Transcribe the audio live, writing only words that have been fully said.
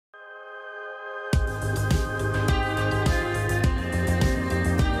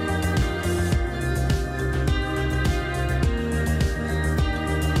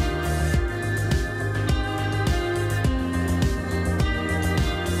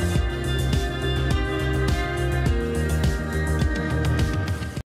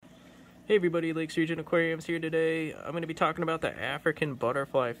Hey everybody, Lakes Region Aquariums here today. I'm going to be talking about the African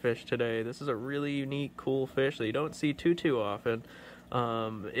butterfly fish today. This is a really unique, cool fish that you don't see too often.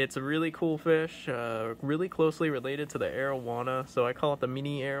 It's a really cool fish, really closely related to the Arowana, so I call it the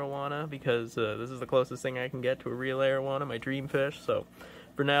mini Arowana because this is the closest thing I can get to a real Arowana, my dream fish. So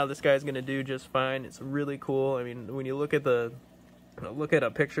for now, this guy's going to do just fine. It's really cool. I mean, when you look at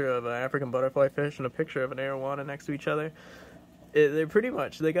a picture of an African butterfly fish and a picture of an Arowana next to each other,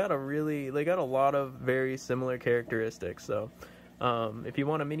 they got a lot of very similar characteristics. So if you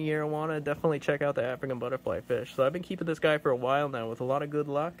want a mini arowana, definitely check out the African butterfly fish. So I've been keeping this guy for a while now with a lot of good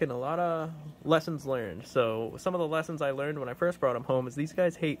luck and a lot of lessons learned. So some of the lessons I learned when I first brought him home is these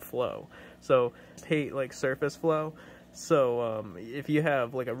guys hate flow. So hate like surface flow. So if you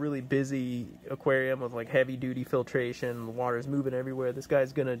have like a really busy aquarium with like heavy duty filtration, the water's moving everywhere, this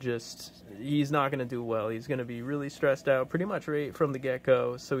guy's gonna he's not gonna do well. He's gonna be really stressed out pretty much right from the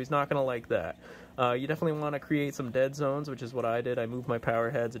get-go, so he's not gonna like that. You definitely want to create some dead zones, which is what I did. I moved my power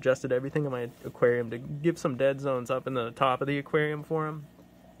heads, adjusted everything in my aquarium to give some dead zones up in the top of the aquarium for him.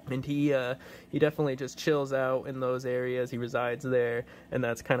 And he definitely just chills out in those areas. He resides there, and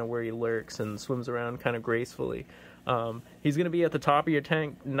that's kind of where he lurks and swims around kind of gracefully. He's going to be at the top of your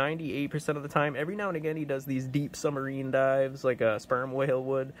tank 98% of the time. Every now and again he does these deep submarine dives like a sperm whale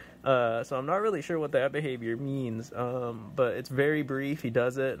would. So I'm not really sure what that behavior means, but it's very brief. He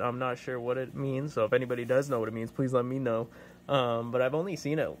does it. I'm not sure what it means, so if anybody does know what it means, please let me know. But I've only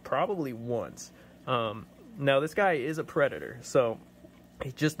seen it probably once. Now this guy is a predator, so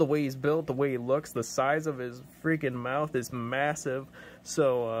just the way he's built, the way he looks, the size of his freaking mouth is massive.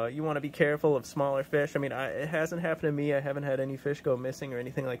 So you want to be careful of smaller fish. I mean, it hasn't happened to me. I haven't had any fish go missing or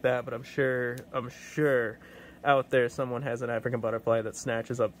anything like that, but I'm sure out there someone has an African butterfly that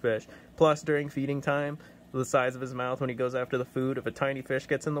snatches up fish. Plus, during feeding time, the size of his mouth when he goes after the food, if a tiny fish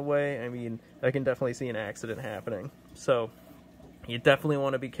gets in the way, I mean, I can definitely see an accident happening. So you definitely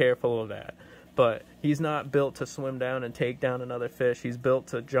want to be careful of that. But he's not built to swim down and take down another fish. He's built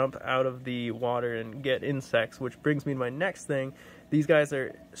to jump out of the water and get insects, which brings me to my next thing. These guys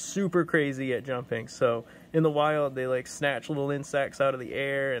are super crazy at jumping. So in the wild, they like snatch little insects out of the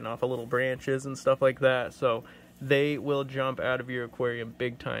air and off of little branches and stuff like that. So they will jump out of your aquarium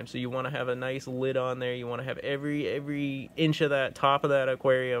big time. So you want to have a nice lid on there. You want to have every inch of that top of that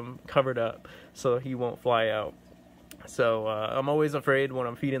aquarium covered up so he won't fly out. So I'm always afraid when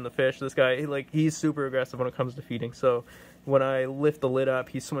I'm feeding the fish. This guy, he's super aggressive when it comes to feeding. So when I lift the lid up,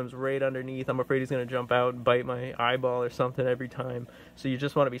 he swims right underneath. I'm afraid he's going to jump out and bite my eyeball or something every time. So you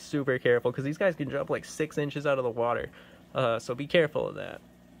just want to be super careful because these guys can jump like 6 inches out of the water. So be careful of that.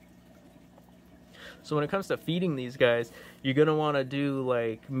 So when it comes to feeding these guys, you're going to want to do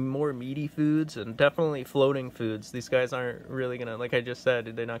like more meaty foods and definitely floating foods. These guys aren't really going to, like I just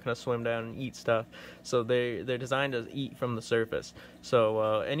said, they're not going to swim down and eat stuff. So they're designed to eat from the surface.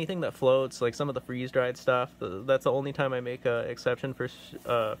 So anything that floats, like some of the freeze-dried stuff, that's the only time I make an exception for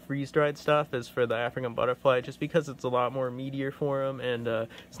freeze-dried stuff is for the African butterfly, just because it's a lot more meatier for them and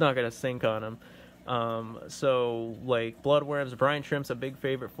it's not going to sink on them. So like bloodworms, brine shrimp's a big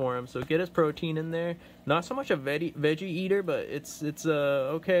favorite for him, so get his protein in there. Not so much a veggie eater, but it's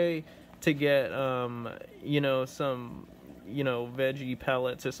okay to get some veggie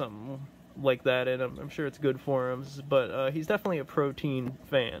pellets or something like that, and I'm sure it's good for him, but he's definitely a protein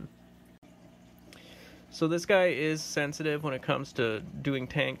fan. So this guy is sensitive when it comes to doing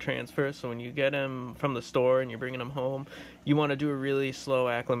tank transfers. So when you get him from the store and you're bringing him home, you want to do a really slow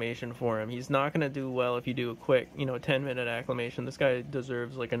acclimation for him. He's not going to do well if you do a quick, 10-minute acclimation. This guy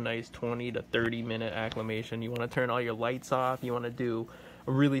deserves like a nice 20 to 30-minute acclimation. You want to turn all your lights off. You want to do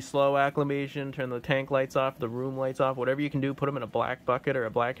a really slow acclimation, turn the tank lights off, the room lights off, whatever you can do. Put him in a black bucket or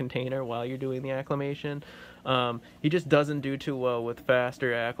a black container while you're doing the acclimation. He just doesn't do too well with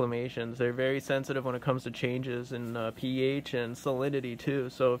faster acclimations. They're very sensitive when it comes to changes in pH and salinity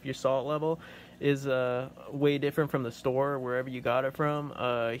too. So if your salt level is way different from the store or wherever you got it from,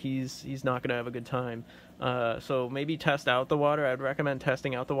 he's not gonna have a good time. So maybe test out the water. I'd recommend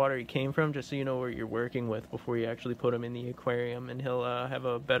testing out the water he came from, just so you know what you're working with before you actually put him in the aquarium, and he'll have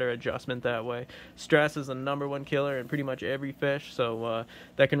a better adjustment that way. Stress is the #1 killer in pretty much every fish, so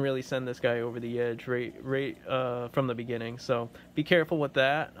that can really send this guy over the edge right from the beginning. So be careful with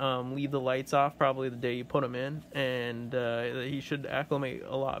that. Leave the lights off probably the day you put him in, and he should acclimate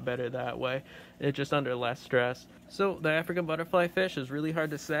a lot better that way. It's just under less stress. So the African butterfly fish is really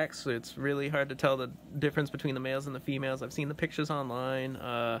hard to sex. It's really hard to tell the difference between the males and the females. I've seen the pictures online,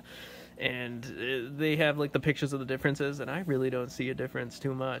 and they have like the pictures of the differences, and I really don't see a difference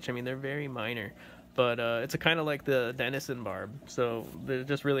too much. I mean, they're very minor. but it's a kind of like the Denison barb, so they're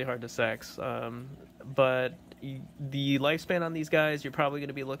just really hard to sex. But the lifespan on these guys, you're probably going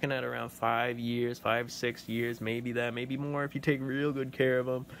to be looking at around 5 years, 5, 6 years, maybe that, maybe more if you take real good care of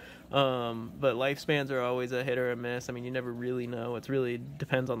them. But lifespans are always a hit or a miss. I mean, you never really know. It really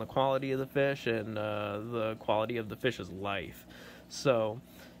depends on the quality of the fish and the quality of the fish's life. So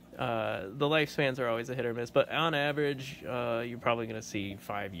the lifespans are always a hit or miss, but on average, you're probably going to see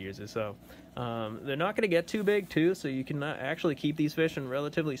 5 years or so. They're not going to get too big, too, so you can actually keep these fish in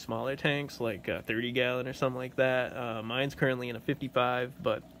relatively smaller tanks, like a 30-gallon or something like that. Mine's currently in a 55,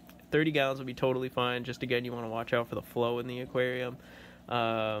 but 30 gallons would be totally fine. Just, again, you want to watch out for the flow in the aquarium.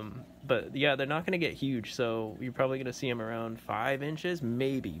 But, yeah, they're not going to get huge, so you're probably going to see them around 5 inches,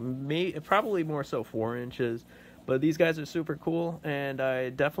 probably more so 4 inches. But these guys are super cool, and I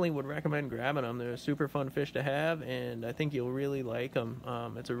definitely would recommend grabbing them. They're a super fun fish to have, and I think you'll really like them.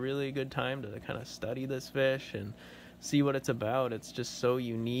 It's a really good time to kind of study this fish and see what it's about. It's just so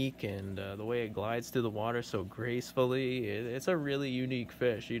unique, and the way it glides through the water so gracefully. It's a really unique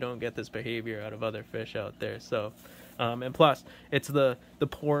fish. You don't get this behavior out of other fish out there. So, and plus, it's the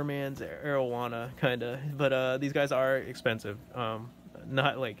poor man's Arowana, kind of. But these guys are expensive.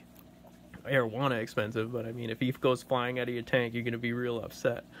 Not like Arowana expensive, but I mean, if he goes flying out of your tank, you're gonna be real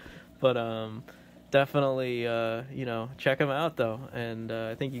upset. But definitely, check him out though, and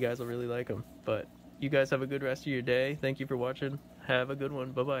I think you guys will really like him. But you guys have a good rest of your day. Thank you for watching. Have a good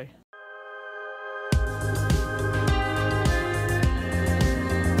one. Bye bye.